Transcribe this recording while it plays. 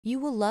You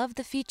will love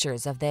the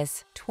features of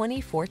this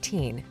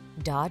 2014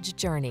 Dodge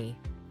Journey.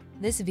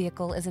 This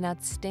vehicle is an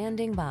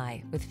outstanding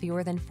buy with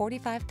fewer than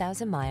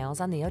 45,000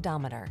 miles on the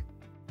odometer.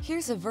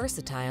 Here's a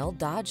versatile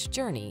Dodge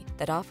Journey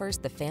that offers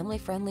the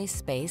family-friendly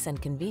space and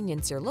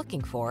convenience you're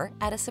looking for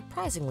at a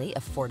surprisingly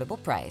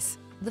affordable price.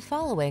 The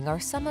following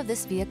are some of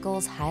this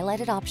vehicle's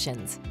highlighted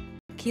options: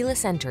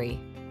 keyless entry,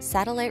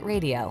 satellite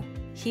radio,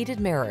 heated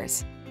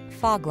mirrors,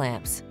 fog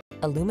lamps,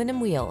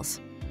 aluminum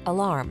wheels,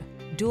 alarm,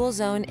 dual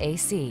zone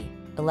AC,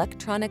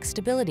 electronic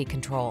stability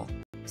control,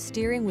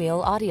 steering wheel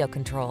audio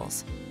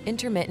controls,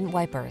 intermittent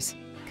wipers.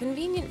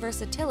 Convenient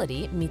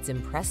versatility meets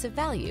impressive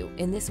value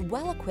in this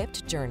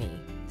well-equipped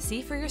Journey.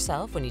 See for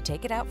yourself when you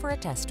take it out for a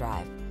test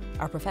drive.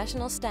 Our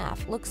professional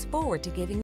staff looks forward to giving